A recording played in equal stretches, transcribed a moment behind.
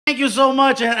Thank you so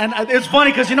much. And it's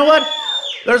funny because you know what?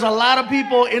 There's a lot of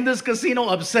people in this casino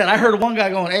upset. I heard one guy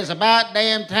going, "It's about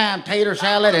damn time tater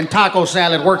salad and taco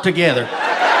salad work together."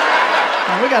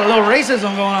 We got a little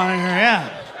racism going on in here, yeah.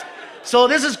 So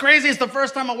this is crazy. It's the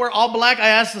first time I wear all black. I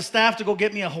asked the staff to go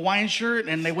get me a Hawaiian shirt,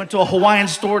 and they went to a Hawaiian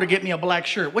store to get me a black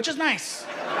shirt, which is nice.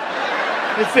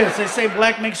 It fits. They say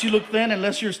black makes you look thin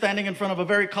unless you're standing in front of a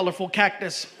very colorful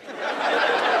cactus.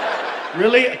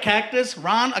 Really? A cactus?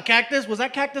 Ron, a cactus? Was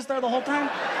that cactus there the whole time?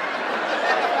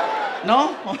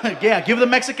 No? Yeah, give the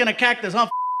Mexican a cactus, huh?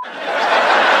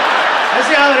 I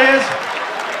see how it is.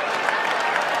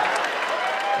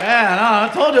 Yeah, no, I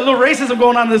told you, a little racism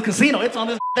going on in this casino. It's on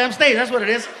this damn stage, that's what it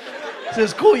is. So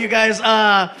it's cool, you guys.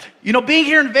 You know, being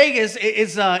here in Vegas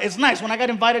is nice. When I got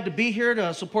invited to be here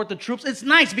to support the troops, it's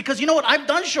nice because you know what? I've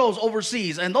done shows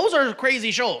overseas, and those are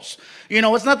crazy shows. You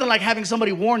know, it's nothing like having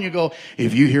somebody warn you, go,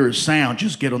 "If you hear a sound,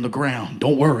 just get on the ground.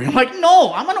 Don't worry." I'm like,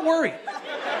 no, I'm gonna worry.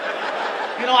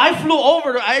 You know, I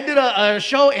did a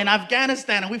show in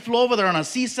Afghanistan, and we flew over there on a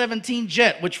C-17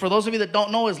 jet, which for those of you that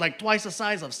don't know is like twice the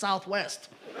size of Southwest.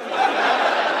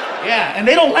 Yeah, and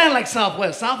they don't land like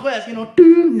Southwest. Southwest, you know,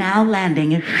 now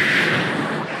landing.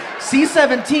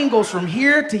 C-17 goes from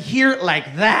here to here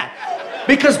like that.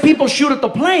 Because people shoot at the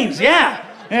planes, yeah.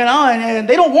 You know, and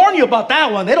they don't warn you about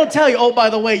that one. They don't tell you, "Oh,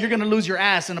 by the way, you're gonna lose your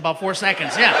ass in about 4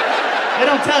 seconds, yeah. They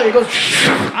don't tell you, it goes,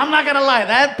 I'm not gonna lie,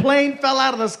 that plane fell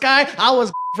out of the sky, I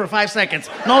was for 5 seconds,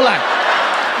 no lie.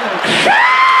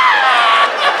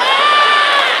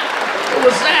 It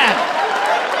was sad.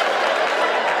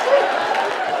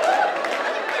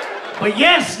 But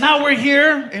yes, now we're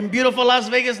here in beautiful Las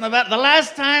Vegas, Nevada. The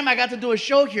last time I got to do a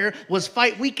show here was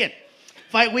Fight Weekend.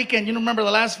 Fight Weekend, you remember the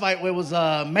last fight where it was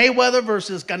Mayweather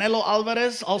versus Canelo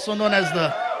Alvarez, also known as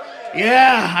the...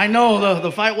 Yeah, I know,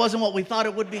 the fight wasn't what we thought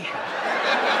it would be.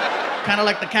 Kind of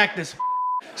like the cactus.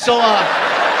 So,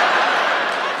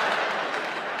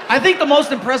 I think the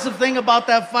most impressive thing about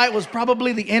that fight was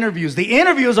probably the interviews. The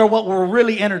interviews are what were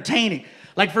really entertaining.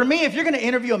 Like for me, if you're gonna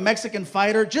interview a Mexican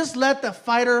fighter, just let the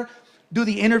fighter do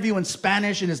the interview in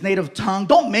Spanish in his native tongue.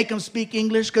 Don't make him speak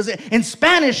English, because in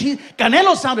Spanish,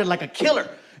 Canelo sounded like a killer.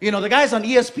 You know, the guys on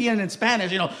ESPN in Spanish,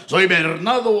 you know, "Soy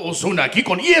Bernardo Osuna, aquí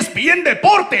con ESPN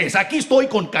Deportes. Aquí estoy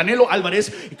con Canelo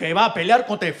Álvarez, que va a pelear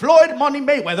contra Floyd Money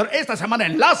Mayweather esta semana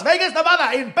en Las Vegas,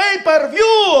 Nevada, en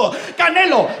pay-per-view.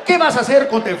 Canelo, ¿qué vas a hacer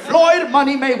contra Floyd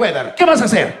Money Mayweather? ¿Qué vas a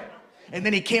hacer?" And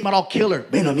then he came out all killer.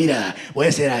 "Bueno, mira, voy a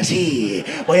hacer así,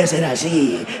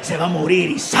 se va a morir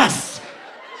y ¡zas!"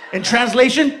 In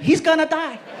translation, he's gonna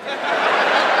die.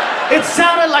 It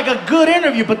sounded like a good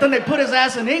interview, but then they put his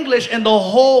ass in English and the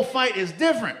whole fight is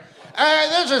different.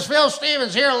 This is Phil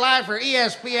Stevens here live for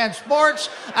ESPN Sports.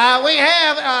 We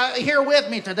have here with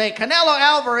me today, Canelo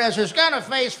Alvarez is gonna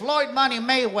face Floyd Money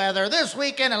Mayweather this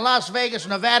weekend in Las Vegas,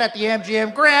 Nevada at the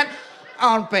MGM Grand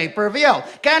on pay-per-view.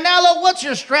 Canelo, what's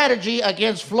your strategy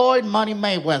against Floyd Money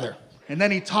Mayweather? And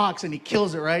then he talks and he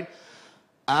kills it, right?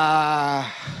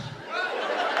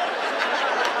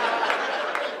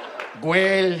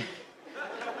 Well,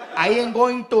 I am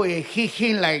going to hit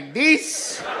him like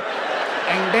this,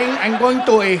 and then I'm going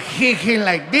to hit him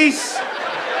like this,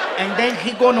 and then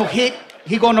he gonna hit,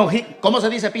 ¿cómo se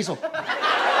dice piso?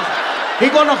 He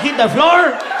gonna hit the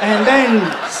floor, and then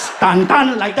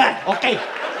tan like that, okay.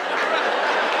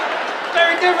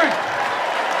 Very different.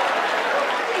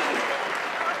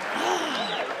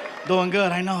 Doing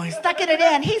good, I know. He's sucking it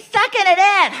in. He's sucking it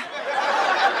in.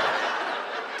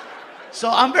 So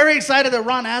I'm very excited that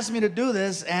Ron asked me to do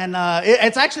this, and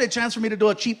it's actually a chance for me to do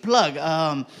a cheap plug.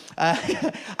 I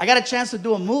got a chance to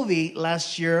do a movie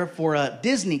last year for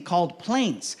Disney called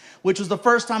Planes, which was the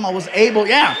first time I was able,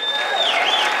 yeah.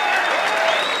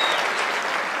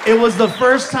 It was the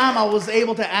first time I was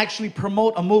able to actually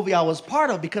promote a movie I was part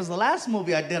of, because the last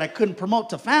movie I did, I couldn't promote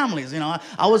to families, you know.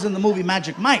 I was in the movie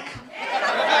Magic Mike.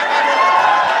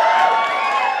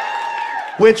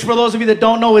 Which, for those of you that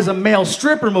don't know, is a male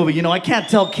stripper movie. You know, I can't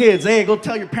tell kids, "Hey, go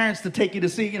tell your parents to take you to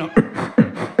see," you know.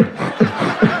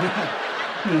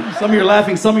 Some of you are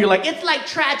laughing, some of you are like, It's like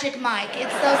Tragic Mike.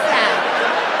 It's so sad.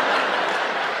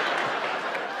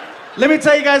 Let me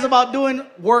tell you guys about doing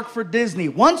work for Disney.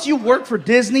 Once you work for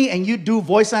Disney and you do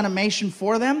voice animation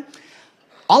for them,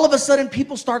 all of a sudden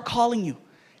people start calling you.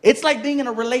 It's like being in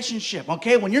a relationship,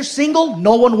 okay? When you're single,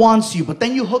 no one wants you, but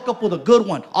then you hook up with a good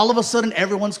one. All of a sudden,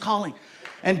 everyone's calling.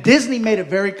 And Disney made it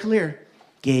very clear.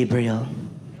 "Gabriel,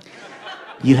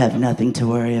 you have nothing to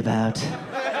worry about.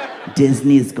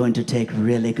 Disney is going to take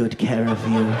really good care of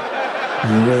you.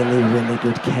 Really, really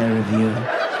good care of you."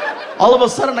 All of a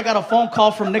sudden, I got a phone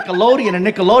call from Nickelodeon, and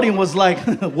Nickelodeon was like,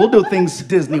 "We'll do things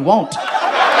Disney won't."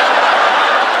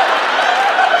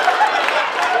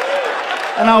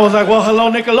 And I was like, well,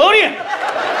 hello, Nickelodeon.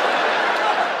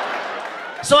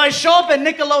 So I show up at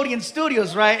Nickelodeon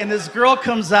Studios, right? And this girl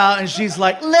comes out and she's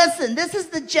like, Listen, this is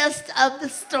the gist of the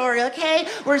story, okay?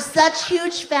 We're such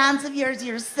huge fans of yours.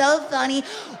 You're so funny.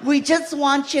 We just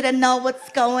want you to know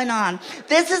what's going on.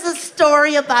 This is a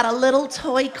story about a little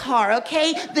toy car,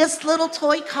 okay? This little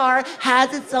toy car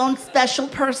has its own special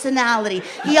personality.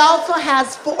 He also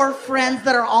has 4 friends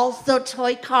that are also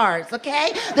toy cars,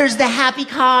 okay? There's the happy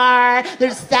car,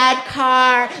 there's sad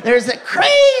car, there's a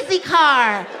crazy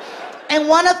car. And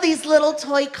one of these little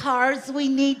toy cars, we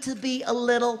need to be a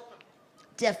little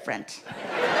different.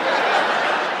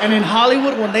 and in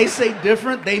Hollywood, when they say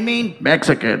different, they mean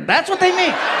Mexican. that's what they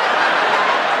mean.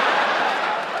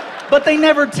 But they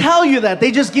never tell you that.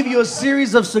 They just give you a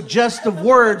series of suggestive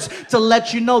words to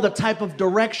let you know the type of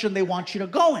direction they want you to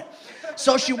go in.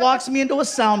 So she walks me into a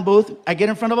sound booth. I get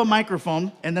in front of a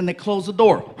microphone, and then they close the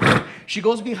door. She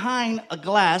goes behind a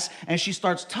glass, and she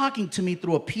starts talking to me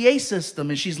through a PA system,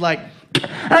 and she's like,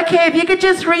 Okay, if you could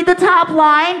just read the top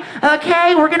line,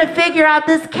 okay? We're gonna figure out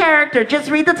this character. Just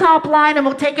read the top line, and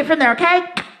we'll take it from there, okay?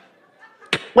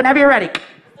 Whenever you're ready.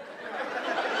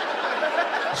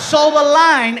 so the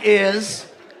line is,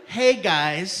 hey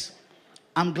guys,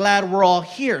 I'm glad we're all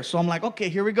here. So I'm like, okay,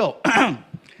 here we go.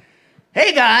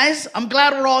 Hey guys, I'm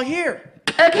glad we're all here.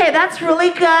 Okay, that's really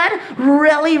good.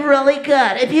 Really, really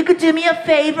good. If you could do me a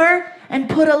favor and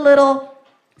put a little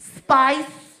spice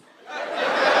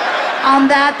on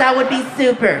that, that would be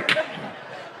super.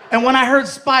 And when I heard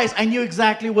spice, I knew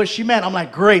exactly what she meant. I'm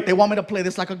like, great, they want me to play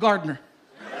this like a gardener.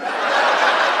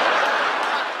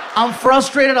 I'm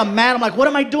frustrated, I'm mad, I'm like, what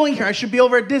am I doing here? I should be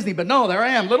over at Disney, but no, there I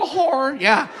am, little whore,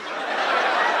 yeah.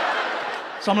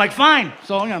 So I'm like, fine.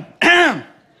 So, you know,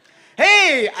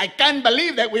 Hey, I can't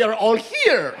believe that we are all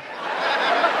here.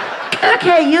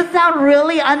 Okay, you sound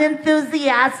really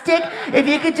unenthusiastic. If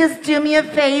you could just do me a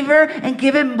favor and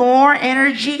give it more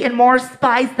energy and more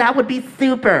spice, that would be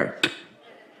super.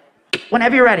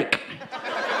 Whenever you're ready.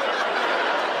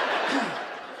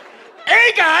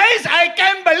 Hey guys, I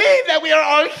can't believe that we are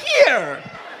all here.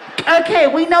 Okay,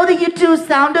 we know that you do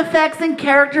sound effects and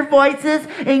character voices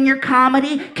in your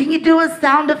comedy. Can you do a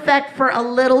sound effect for a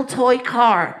little toy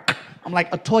car? I'm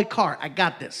like, a toy car, I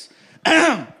got this.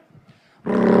 Can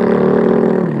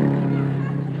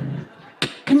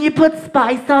you put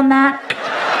spice on that?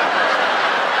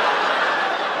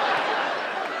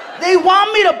 They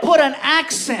want me to put an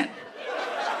accent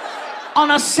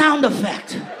on a sound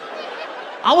effect.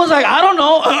 I was like, I don't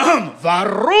know.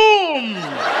 Varoom.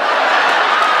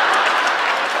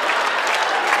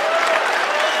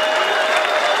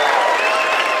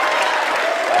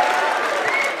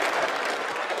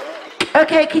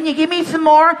 Okay, can you give me some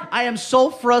more? I am so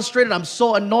frustrated. I'm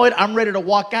so annoyed. I'm ready to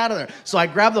walk out of there. So I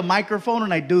grab the microphone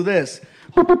and I do this.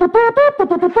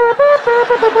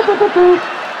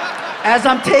 As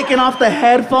I'm taking off the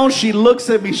headphones, she looks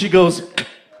at me. She goes,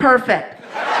 Perfect.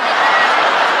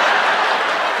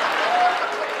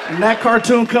 and that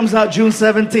cartoon comes out June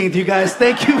 17th, you guys.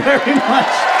 Thank you very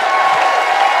much.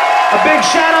 A big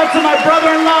shout out to my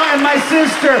brother-in-law and my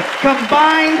sister,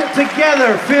 combined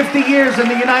together 50 years in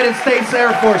the United States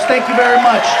Air Force. Thank you very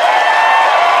much.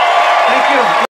 Thank you.